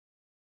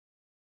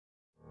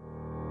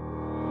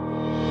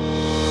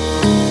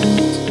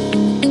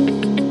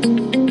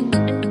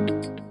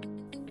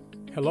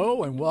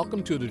and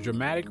welcome to the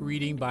Dramatic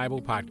Reading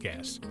Bible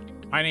Podcast.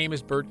 My name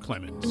is Bert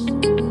Clemens.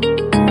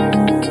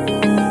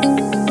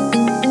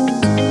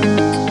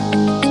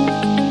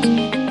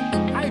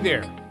 Hi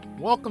there.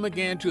 Welcome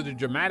again to the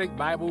Dramatic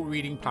Bible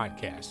Reading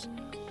Podcast.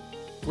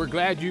 We're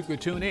glad you could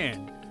tune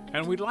in,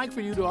 and we'd like for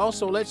you to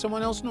also let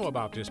someone else know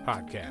about this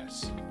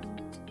podcast.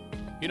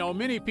 You know,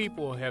 many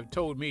people have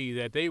told me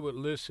that they would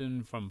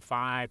listen from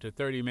 5 to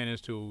 30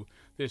 minutes to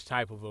this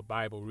type of a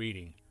Bible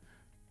reading.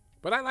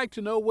 But I'd like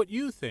to know what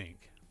you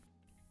think.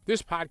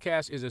 This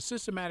podcast is a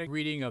systematic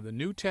reading of the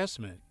New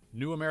Testament,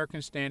 New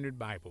American Standard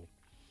Bible.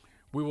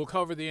 We will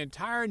cover the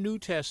entire New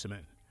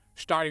Testament,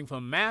 starting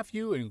from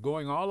Matthew and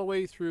going all the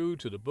way through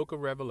to the book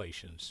of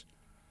Revelations.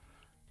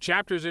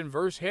 Chapters and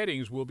verse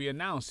headings will be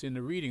announced in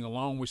the reading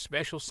along with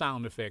special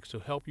sound effects to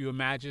help you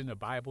imagine a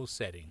Bible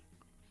setting.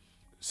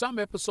 Some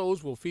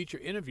episodes will feature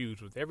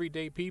interviews with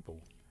everyday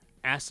people,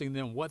 asking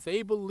them what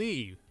they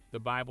believe the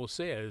Bible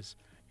says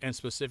in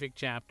specific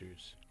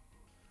chapters.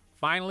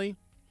 Finally,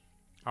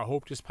 I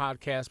hope this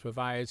podcast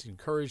provides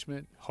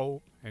encouragement,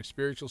 hope, and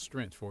spiritual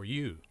strength for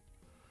you.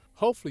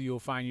 Hopefully, you'll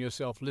find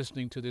yourself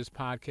listening to this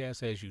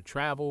podcast as you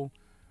travel,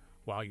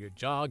 while you're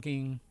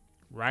jogging,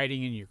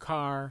 riding in your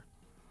car,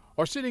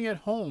 or sitting at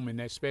home in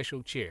that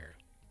special chair.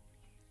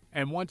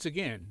 And once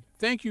again,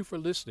 thank you for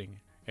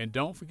listening, and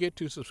don't forget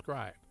to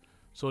subscribe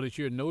so that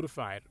you're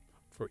notified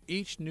for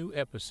each new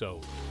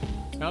episode.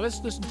 Now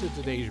let's listen to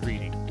today's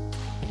reading,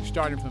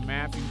 starting from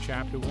Matthew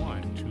chapter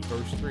 1 to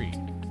verse 3.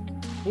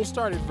 We'll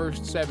start at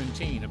verse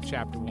 17 of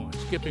chapter 1,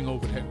 skipping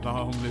over that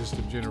long list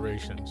of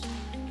generations.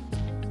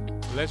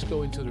 Let's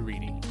go into the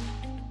reading.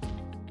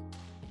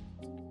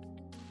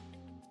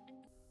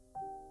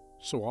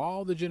 So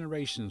all the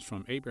generations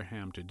from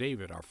Abraham to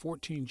David are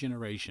 14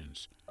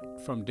 generations.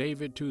 From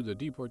David to the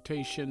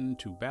deportation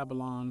to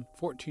Babylon,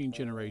 14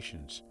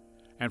 generations.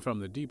 And from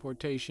the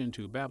deportation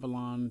to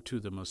Babylon to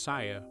the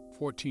Messiah,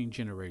 14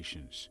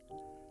 generations.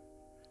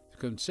 The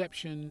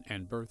conception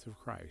and birth of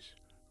Christ,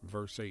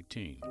 verse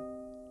 18.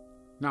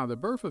 Now the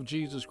birth of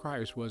Jesus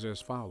Christ was as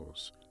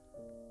follows.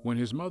 When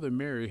his mother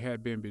Mary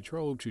had been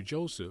betrothed to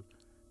Joseph,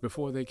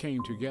 before they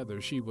came together,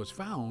 she was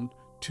found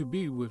to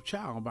be with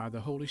child by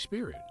the Holy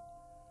Spirit.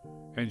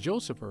 And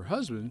Joseph, her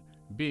husband,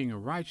 being a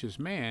righteous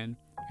man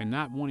and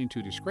not wanting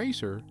to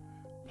disgrace her,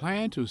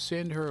 planned to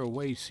send her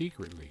away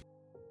secretly.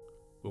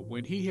 But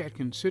when he had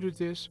considered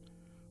this,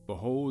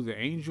 behold, the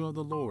angel of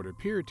the Lord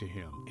appeared to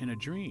him in a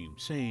dream,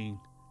 saying,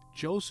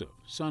 Joseph,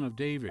 son of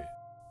David,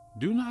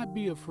 do not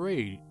be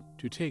afraid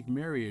to take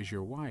Mary as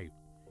your wife,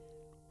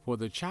 for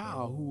the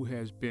child who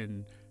has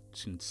been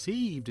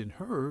conceived in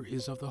her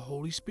is of the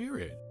Holy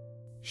Spirit.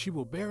 She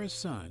will bear a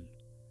son,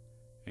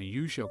 and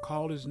you shall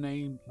call his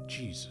name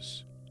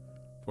Jesus,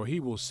 for he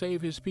will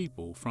save his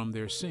people from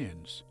their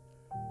sins.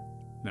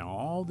 Now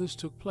all this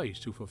took place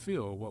to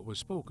fulfill what was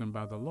spoken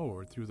by the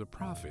Lord through the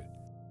prophet.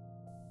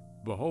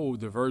 Behold,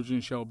 the virgin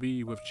shall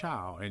be with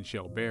child, and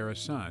shall bear a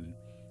son,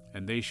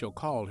 and they shall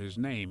call his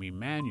name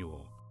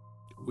Emmanuel,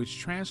 which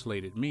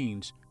translated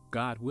means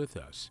God with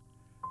us.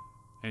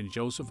 And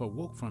Joseph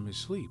awoke from his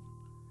sleep,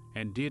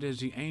 and did as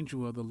the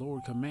angel of the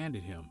Lord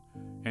commanded him,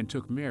 and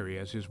took Mary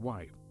as his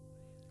wife,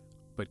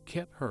 but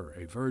kept her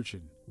a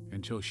virgin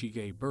until she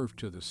gave birth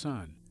to the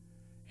son,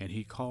 and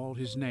he called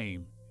his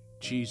name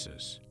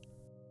Jesus.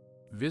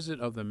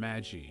 Visit of the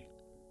Magi,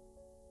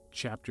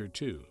 chapter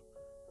 2.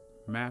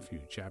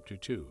 Matthew chapter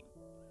 2.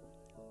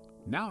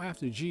 Now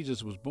after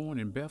Jesus was born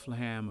in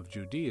Bethlehem of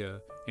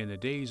Judea in the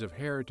days of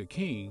Herod the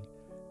king,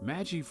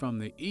 Magi from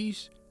the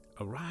east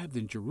arrived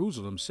in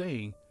Jerusalem,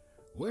 saying,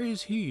 Where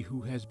is he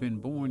who has been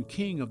born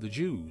King of the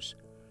Jews?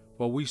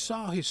 For we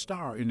saw his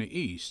star in the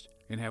east,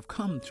 and have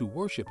come to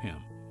worship him.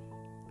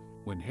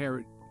 When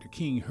Herod the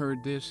king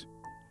heard this,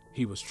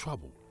 he was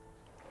troubled,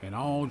 and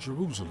all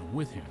Jerusalem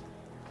with him.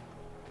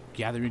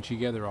 Gathering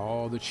together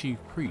all the chief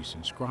priests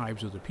and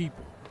scribes of the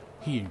people,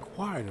 he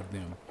inquired of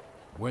them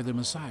where the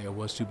Messiah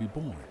was to be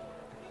born.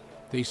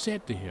 They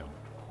said to him,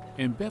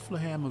 In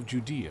Bethlehem of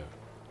Judea,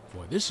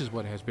 for this is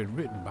what has been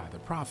written by the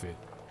prophet,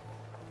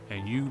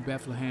 And you,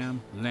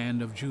 Bethlehem,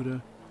 land of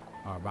Judah,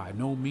 are by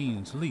no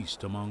means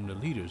least among the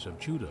leaders of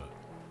Judah,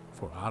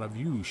 for out of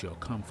you shall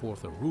come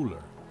forth a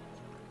ruler,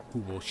 who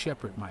will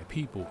shepherd my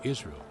people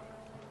Israel.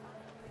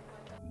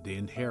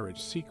 Then Herod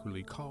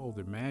secretly called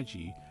the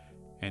Magi,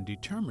 and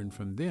determined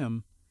from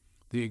them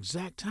the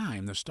exact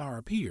time the star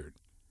appeared.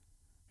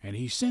 And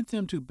he sent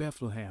them to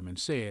Bethlehem, and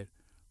said,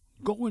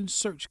 Go and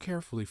search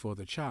carefully for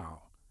the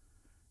child,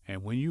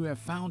 and when you have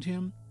found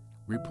him,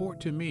 report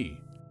to me,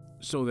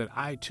 so that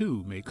I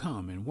too may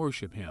come and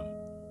worship him.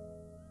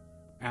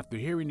 After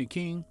hearing the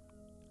king,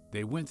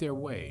 they went their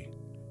way,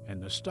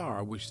 and the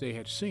star which they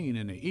had seen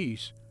in the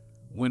east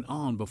went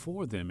on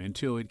before them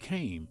until it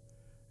came,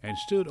 and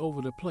stood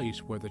over the place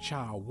where the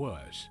child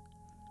was.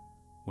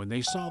 When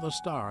they saw the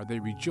star, they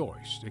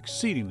rejoiced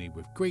exceedingly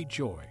with great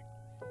joy.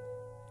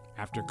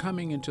 After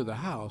coming into the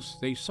house,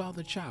 they saw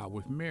the child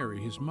with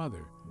Mary his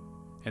mother,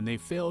 and they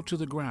fell to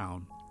the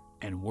ground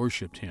and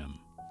worshipped him.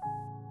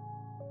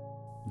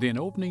 Then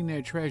opening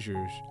their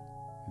treasures,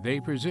 They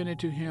presented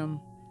to him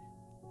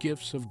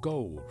gifts of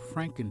gold,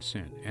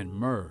 frankincense, and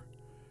myrrh.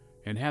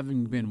 And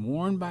having been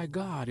warned by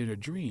God in a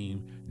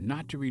dream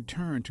not to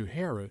return to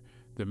Herod,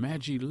 the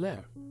Magi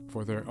left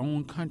for their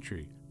own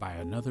country by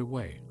another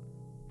way.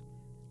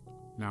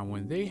 Now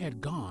when they had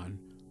gone,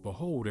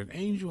 behold, an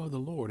angel of the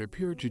Lord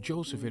appeared to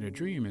Joseph in a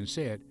dream and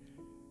said,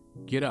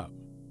 Get up,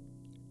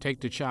 take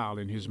the child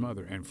and his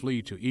mother, and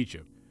flee to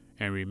Egypt,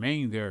 and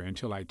remain there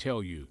until I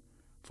tell you,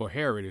 for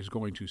Herod is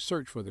going to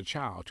search for the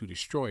child to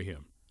destroy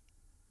him.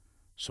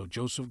 So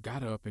Joseph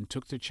got up and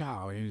took the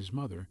child and his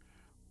mother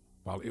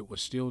while it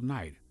was still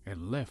night,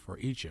 and left for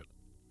Egypt.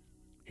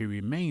 He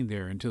remained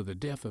there until the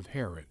death of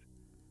Herod.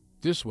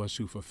 This was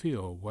to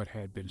fulfill what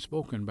had been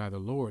spoken by the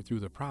Lord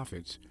through the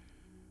prophets,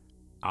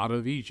 Out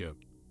of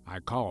Egypt I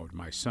called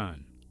my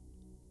son.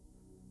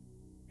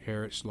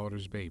 Herod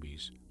slaughters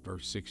babies,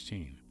 verse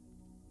 16.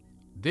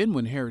 Then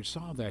when Herod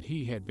saw that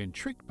he had been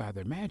tricked by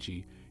the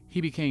Magi,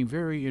 he became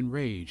very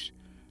enraged,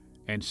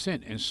 and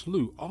sent and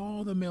slew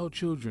all the male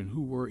children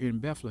who were in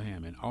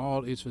Bethlehem and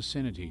all its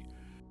vicinity,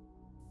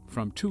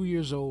 from 2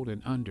 years old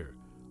and under,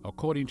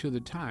 according to the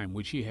time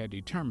which he had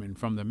determined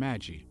from the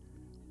Magi.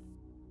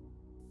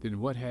 Then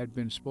what had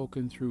been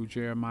spoken through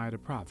Jeremiah the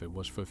prophet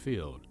was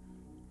fulfilled.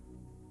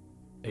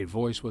 A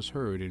voice was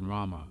heard in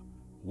Ramah,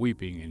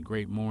 weeping in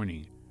great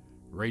mourning,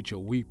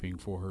 Rachel weeping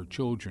for her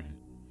children,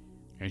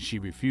 and she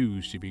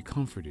refused to be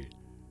comforted,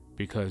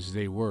 because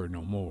they were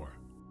no more.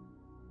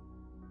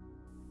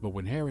 But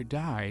when Herod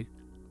died,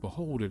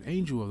 behold, an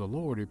angel of the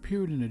Lord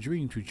appeared in a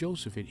dream to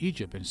Joseph in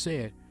Egypt and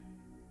said,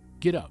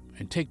 Get up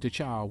and take the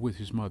child with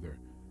his mother,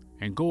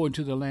 and go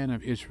into the land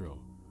of Israel,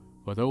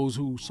 for those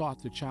who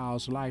sought the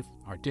child's life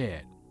are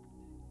dead.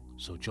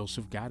 So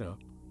Joseph got up,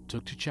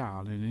 took the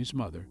child and his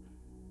mother,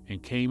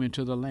 and came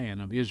into the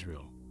land of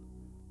Israel.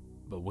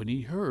 But when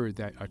he heard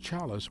that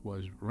Archelaus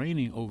was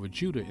reigning over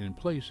Judah in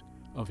place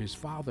of his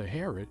father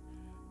Herod,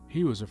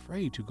 he was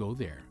afraid to go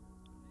there.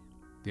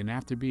 Then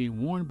after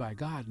being warned by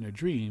God in a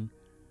dream,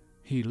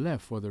 he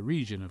left for the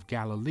region of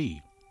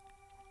Galilee,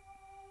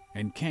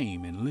 and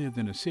came and lived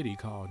in a city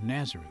called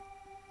Nazareth.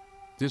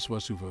 This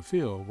was to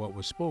fulfill what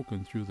was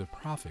spoken through the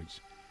prophets,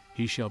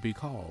 He shall be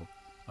called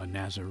a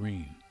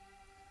Nazarene.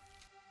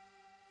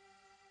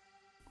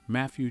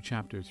 Matthew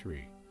chapter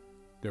 3.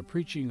 The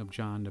preaching of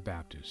John the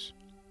Baptist.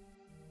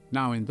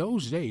 Now in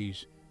those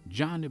days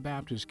John the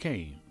Baptist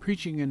came,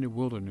 preaching in the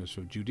wilderness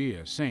of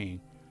Judea,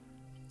 saying,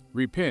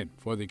 Repent,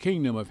 for the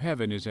kingdom of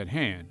heaven is at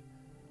hand.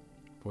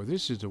 For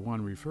this is the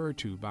one referred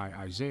to by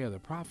Isaiah the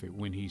prophet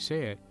when he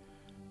said,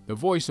 The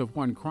voice of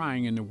one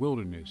crying in the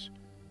wilderness,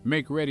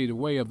 Make ready the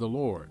way of the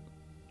Lord,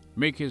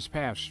 make his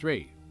path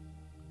straight.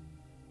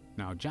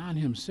 Now John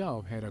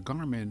himself had a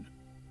garment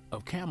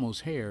of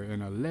camel's hair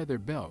and a leather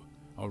belt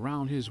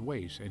around his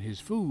waist, and his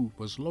food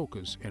was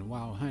locusts and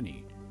wild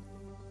honey.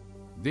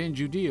 Then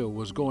Judea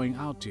was going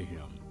out to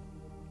him,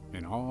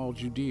 and all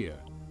Judea,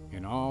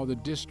 and all the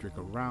district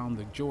around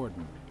the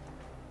Jordan,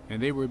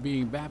 and they were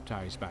being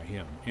baptized by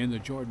him in the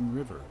Jordan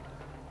River,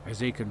 as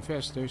they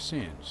confessed their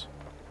sins.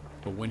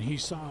 But when he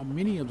saw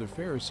many of the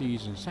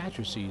Pharisees and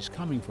Sadducees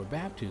coming for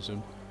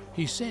baptism,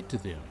 he said to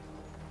them,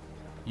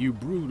 You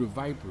brood of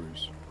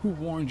vipers, who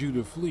warned you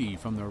to flee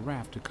from the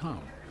wrath to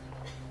come?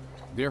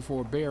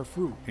 Therefore bear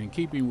fruit in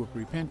keeping with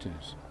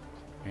repentance,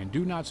 and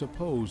do not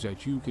suppose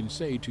that you can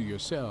say to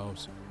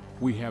yourselves,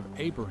 We have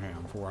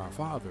Abraham for our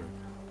father.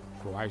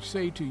 For I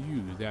say to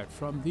you that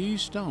from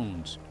these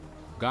stones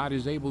God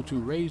is able to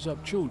raise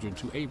up children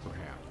to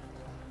Abraham.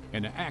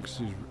 And the axe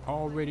is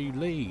already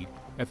laid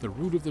at the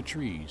root of the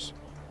trees.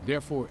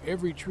 Therefore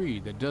every tree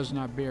that does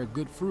not bear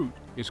good fruit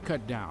is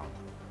cut down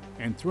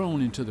and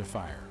thrown into the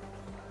fire.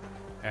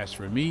 As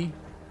for me,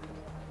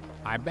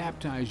 I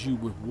baptize you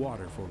with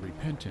water for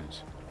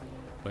repentance,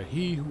 but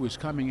he who is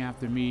coming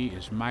after me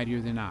is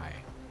mightier than I,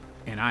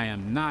 and I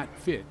am not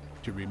fit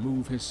to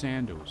remove his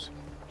sandals.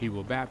 He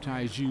will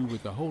baptize you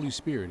with the Holy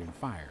Spirit and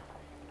fire.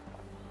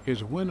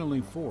 His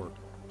winnowing fork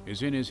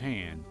is in his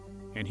hand,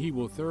 and he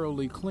will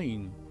thoroughly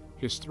clean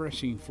his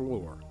threshing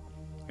floor,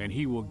 and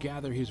he will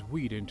gather his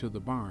wheat into the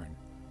barn,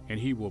 and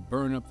he will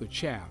burn up the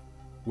chaff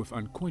with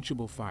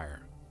unquenchable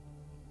fire.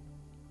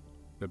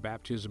 The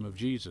baptism of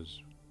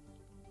Jesus,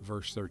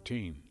 verse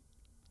 13.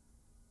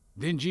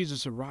 Then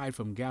Jesus arrived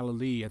from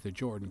Galilee at the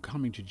Jordan,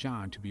 coming to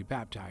John to be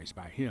baptized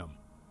by him.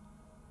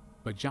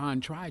 But John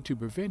tried to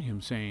prevent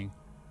him, saying,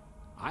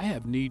 I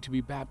have need to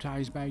be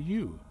baptized by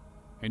you,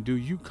 and do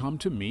you come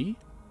to me?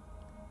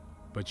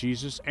 But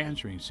Jesus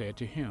answering said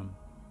to him,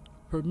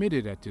 Permit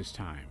it at this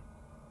time,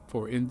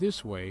 for in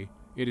this way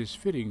it is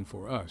fitting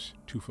for us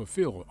to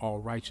fulfill all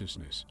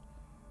righteousness.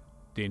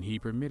 Then he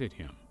permitted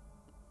him.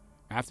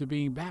 After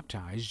being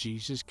baptized,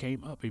 Jesus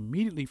came up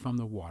immediately from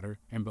the water,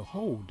 and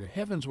behold, the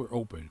heavens were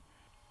opened,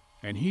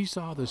 and he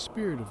saw the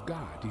Spirit of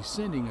God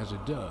descending as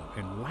a dove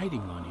and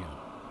lighting on him.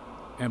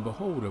 And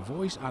behold, a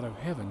voice out of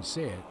heaven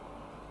said,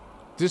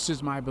 This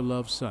is my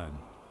beloved Son,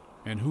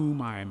 in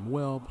whom I am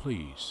well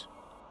pleased.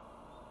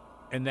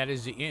 And that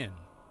is the end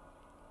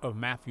of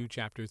Matthew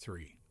chapter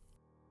 3.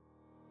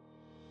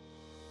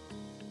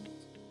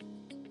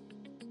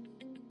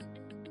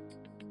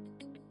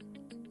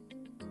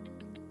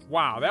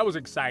 Wow, that was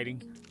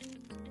exciting.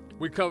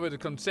 We covered the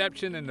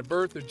conception and the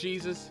birth of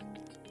Jesus,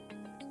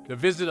 the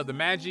visit of the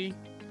Magi,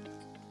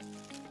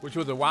 which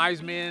were the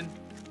wise men,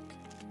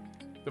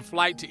 the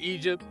flight to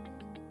Egypt,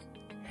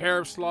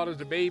 Herod slaughters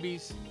the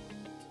babies,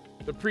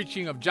 the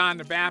preaching of John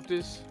the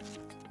Baptist,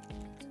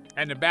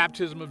 and the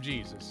baptism of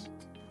Jesus.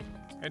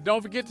 And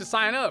don't forget to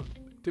sign up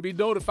to be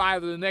notified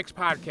of the next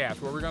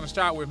podcast, where we're going to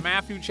start with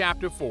Matthew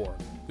chapter 4,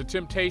 the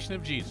temptation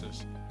of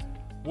Jesus.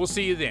 We'll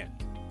see you then.